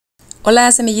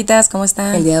Hola semillitas, ¿cómo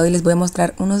están? El día de hoy les voy a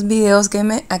mostrar unos videos que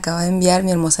me acaba de enviar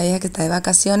mi hermosa hija que está de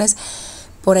vacaciones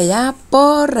por allá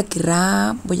por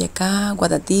Raquirá, Boyacá,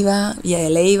 Guatativa, Villa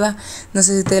de Leyva. No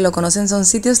sé si ustedes lo conocen, son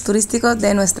sitios turísticos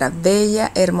de nuestra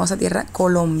bella, hermosa tierra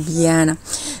colombiana.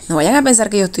 No vayan a pensar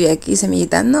que yo estoy aquí,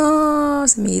 semillitas. No,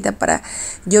 semillitas, para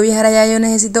yo viajar allá yo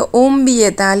necesito un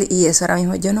billetal y eso ahora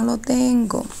mismo yo no lo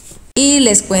tengo. Y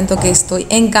les cuento que estoy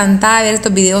encantada de ver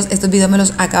estos videos. Estos videos me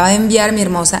los acaba de enviar mi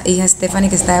hermosa hija Stephanie,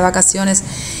 que está de vacaciones.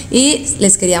 Y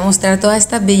les quería mostrar toda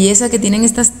esta belleza que tienen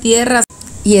estas tierras.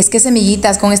 Y es que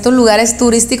semillitas, con estos lugares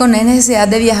turísticos no hay necesidad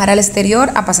de viajar al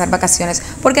exterior a pasar vacaciones,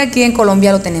 porque aquí en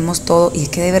Colombia lo tenemos todo. Y es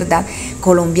que de verdad,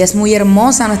 Colombia es muy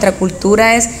hermosa, nuestra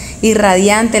cultura es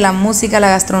irradiante, la música, la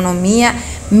gastronomía.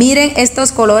 Miren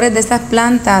estos colores de estas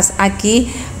plantas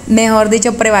aquí. Mejor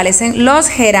dicho, prevalecen los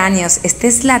geranios. Esta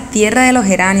es la tierra de los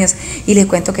geranios. Y les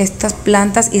cuento que estas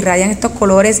plantas irradian estos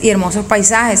colores y hermosos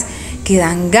paisajes que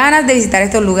dan ganas de visitar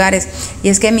estos lugares. Y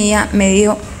es que mi hija me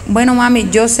dijo, bueno mami,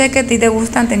 yo sé que a ti te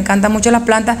gustan, te encantan mucho las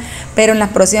plantas, pero en las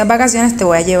próximas vacaciones te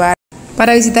voy a llevar.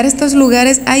 Para visitar estos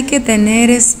lugares hay que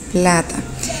tener plata.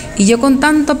 Y yo con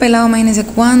tanto pelado, imagínense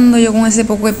cuando yo con ese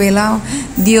poco de pelado,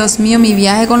 Dios mío, mi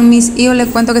viaje con mis hijos les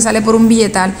cuento que sale por un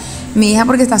billetal. Mi hija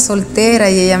porque está soltera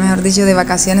y ella, mejor dicho, de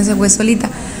vacaciones se fue solita.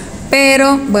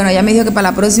 Pero bueno, ella me dijo que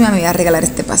para la próxima me iba a regalar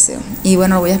este paseo. Y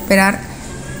bueno, lo voy a esperar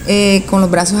con los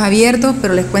brazos abiertos,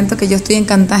 pero les cuento que yo estoy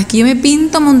encantada. Es que yo me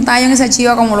pinto montaña en esa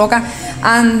chiva como loca,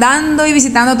 andando y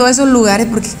visitando todos esos lugares,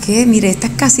 porque es que, mire,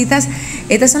 estas casitas,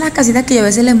 estas son las casitas que yo a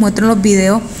veces les muestro en los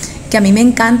videos, que a mí me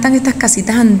encantan estas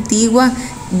casitas antiguas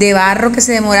de barro que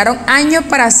se demoraron años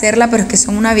para hacerla, pero es que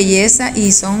son una belleza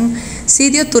y son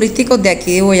sitios turísticos de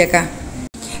aquí de Boyacá.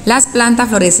 Las plantas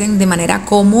florecen de manera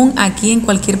común aquí en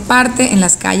cualquier parte, en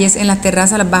las calles, en las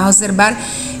terrazas, las vas a observar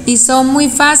y son muy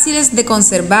fáciles de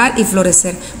conservar y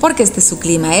florecer, porque este es su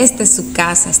clima, esta es su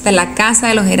casa, esta es la casa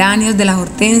de los geranios, de las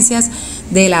hortensias,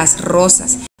 de las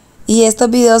rosas. Y estos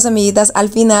videos, semillitas, al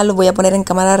final los voy a poner en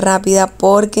cámara rápida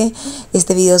porque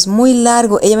este video es muy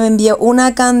largo. Ella me envió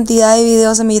una cantidad de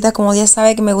videos, semillitas, como ya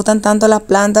sabe que me gustan tanto las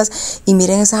plantas. Y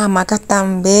miren esas hamacas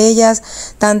tan bellas,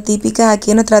 tan típicas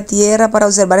aquí en nuestra tierra para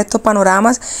observar estos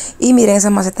panoramas. Y miren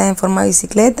esas macetas en forma de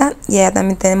bicicleta. Y allá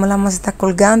también tenemos las macetas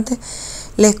colgantes.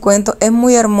 Les cuento, es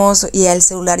muy hermoso y el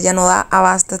celular ya no da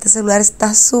abasto. Este celular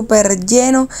está súper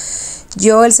lleno.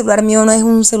 El celular mío no es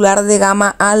un celular de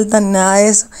gama alta ni nada de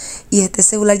eso. Y este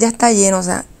celular ya está lleno. O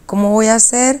sea, ¿cómo voy a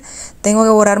hacer? Tengo que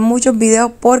borrar muchos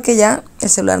videos porque ya el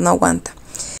celular no aguanta.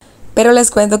 Pero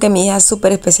les cuento que mi hija es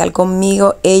súper especial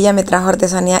conmigo. Ella me trajo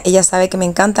artesanía. Ella sabe que me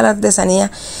encanta la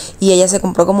artesanía. Y ella se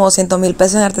compró como 200.000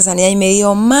 pesos en artesanía. Y me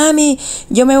dijo, mami,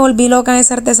 yo me volví loca en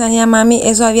esa artesanía, mami.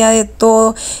 Eso había de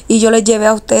todo. Y yo les llevé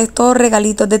a ustedes todos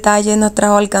regalitos, detalles. Nos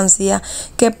trajo alcancía,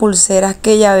 que pulseras,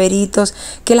 que llaveritos,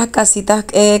 que las casitas,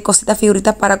 cositas,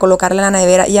 figuritas para colocarle en la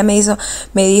nevera. Y ella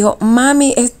me dijo,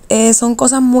 mami, son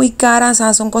cosas muy caras,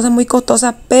 son cosas muy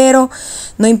costosas, pero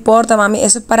no importa, mami,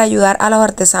 eso es para ayudar a los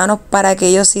artesanos, para que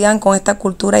ellos sigan con esta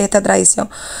cultura y esta tradición,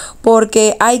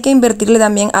 porque hay que invertirle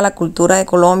también a la cultura de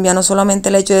Colombia, no solamente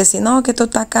el hecho de decir, no, que esto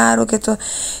está caro, que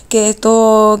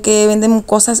venden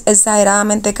cosas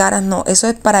exageradamente caras, no, eso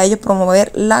es para ellos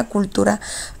promover la cultura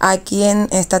aquí en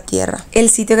esta tierra. El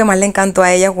sitio que más le encantó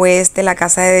a ella fue la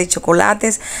casa de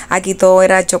chocolates. Aquí todo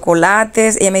era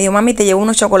chocolates. Ella me dijo, mami, te llevo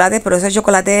unos chocolates, pero esos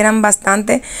chocolates eran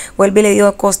bastante, vuelve y le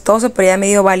digo, costosos, pero ella me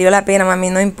dijo, valió la pena, mami,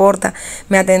 no importa.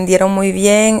 Me atendieron muy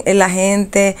bien, la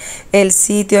gente, el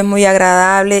sitio es muy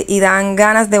agradable y dan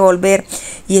ganas de volver.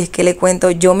 Y es que le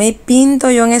cuento, yo me pinto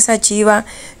yo en esa chiva.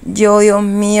 Dios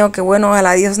mío, qué bueno,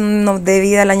 ojalá Dios nos dé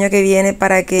vida el año que viene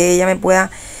para que ella me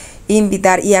pueda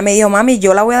invitar. Y ella me dijo, mami,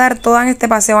 yo la voy a dar toda en este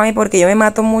paseo, mami, porque yo me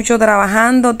mato mucho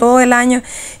trabajando todo el año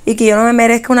y que yo no me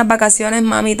merezca unas vacaciones,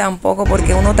 mami, tampoco,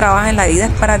 porque uno trabaja en la vida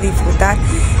es para disfrutar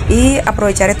y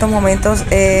aprovechar estos momentos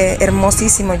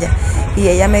hermosísimos ya. Y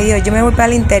ella me dijo, yo me voy para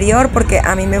el interior porque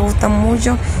a mí me gusta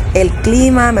mucho el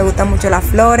clima, me gustan mucho las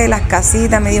flores, las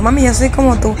casitas. Me dijo, mami, yo soy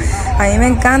como tú, a mí me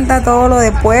encanta todo lo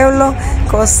de pueblo,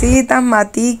 cositas,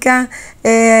 maticas,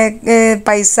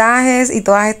 paisajes y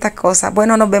todas estas cosas.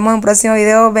 Bueno, nos vemos en un próximo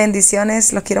video.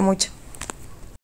 Bendiciones, los quiero mucho.